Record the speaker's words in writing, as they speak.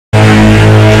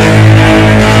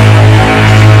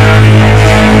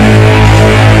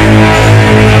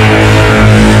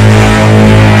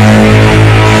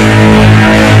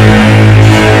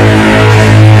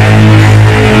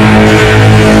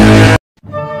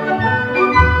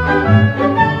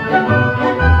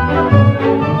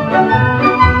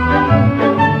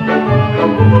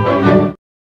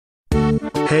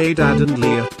Hey Dad and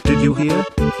Leah, did you hear?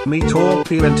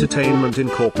 MiiTopiaEntertainment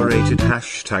Incorporated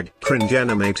 #cringe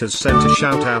animate has sent a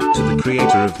shout out to the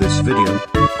creator of this video.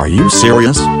 Are you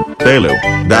serious?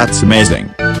 Daillou, that's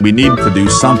amazing. We need to do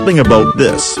something about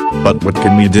this, but what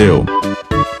can we do?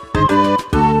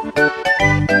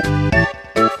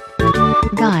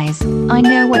 Guys, I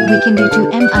know what we can do to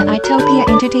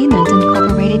MiiTopiaEntertainment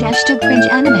Incorporated #cringe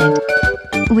animate.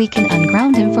 We can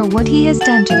unground him for what he has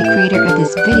done to the creator of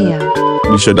this video.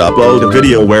 We should upload a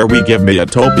video where we give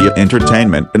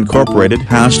MiiTopiaEntertainment Incorporated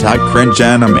 #cringe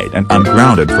animate and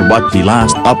ungrounded for what he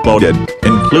last uploaded,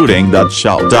 including that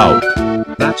shout out.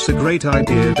 That's a great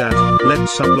idea, Dad.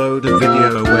 Let's upload a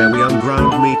video where we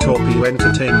unground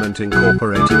MiiTopiaEntertainment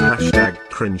Incorporated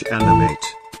 #cringe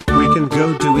animate. We can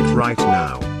go do it right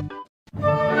now.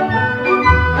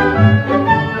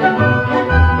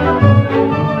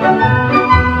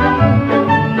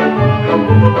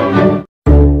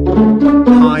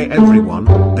 Hi everyone,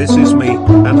 this is me,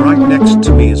 and right next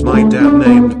to me is my dad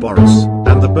named Boris,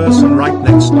 and the person right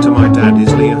next to my dad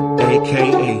is Leah,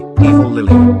 aka Evil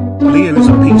Lily. Leah is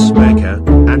a peacemaker,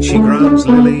 and she grounds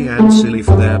Lily and Silly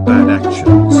for their bad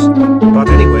actions. But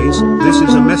anyways, this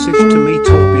is a message to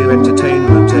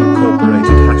MiiTopiaEntertainment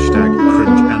Incorporated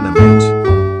 #cringe animate.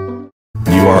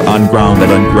 You are ungrounded,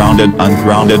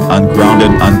 ungrounded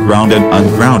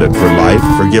for life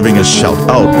for giving a shout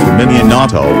out to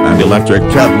Minianato and Electric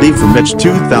Cat Lee for Mitch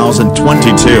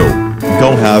 2022.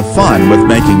 Go have fun with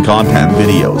making content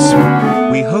videos.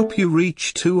 We hope you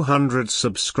reach 200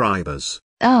 subscribers.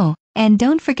 Oh, and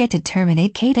don't forget to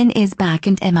terminate Kaden is back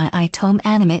and MiiTom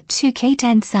Animate 2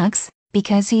 Kaden sucks,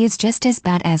 because he is just as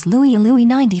bad as Louis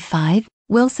 95,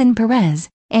 Wilson Perez,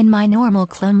 and my normal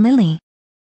clone Lily.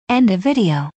 End of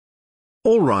video.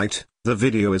 Alright, the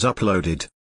video is uploaded.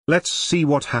 Let's see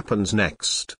what happens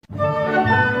next.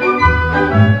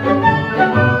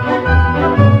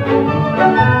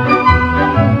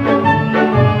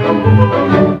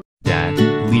 Dad,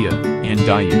 Leah, and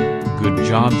Daillou, good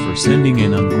job for sending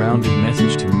an ungrounded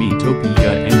message to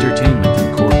MiiTopiaEntertainment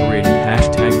Incorporated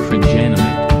 #cringe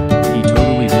animate. He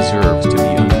totally deserves to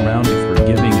be ungrounded for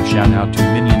giving a shout out to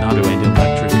Minianato and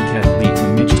Electric Cat Lee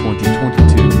from Mitch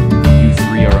 2022. You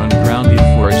three are ungrounded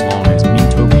for as long as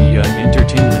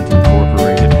MiiTopiaEntertainment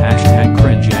Incorporated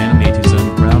 #cringe animate is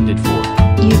ungrounded for.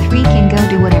 You three can go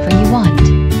do whatever you want.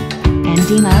 And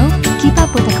Demo, keep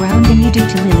up with the grounding you do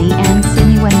to Lily and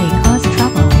Silly when they cause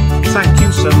trouble. Thank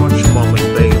you so much, Mom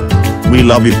and Leah. We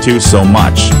love you too so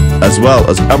much, as well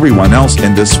as everyone else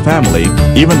in this family,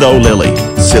 even though Lily,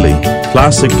 Silly,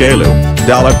 Classic Daillou,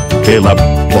 Dalip, Caleb,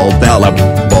 Bald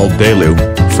Daillou,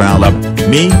 Falab,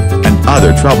 me, and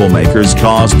other troublemakers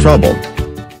cause trouble.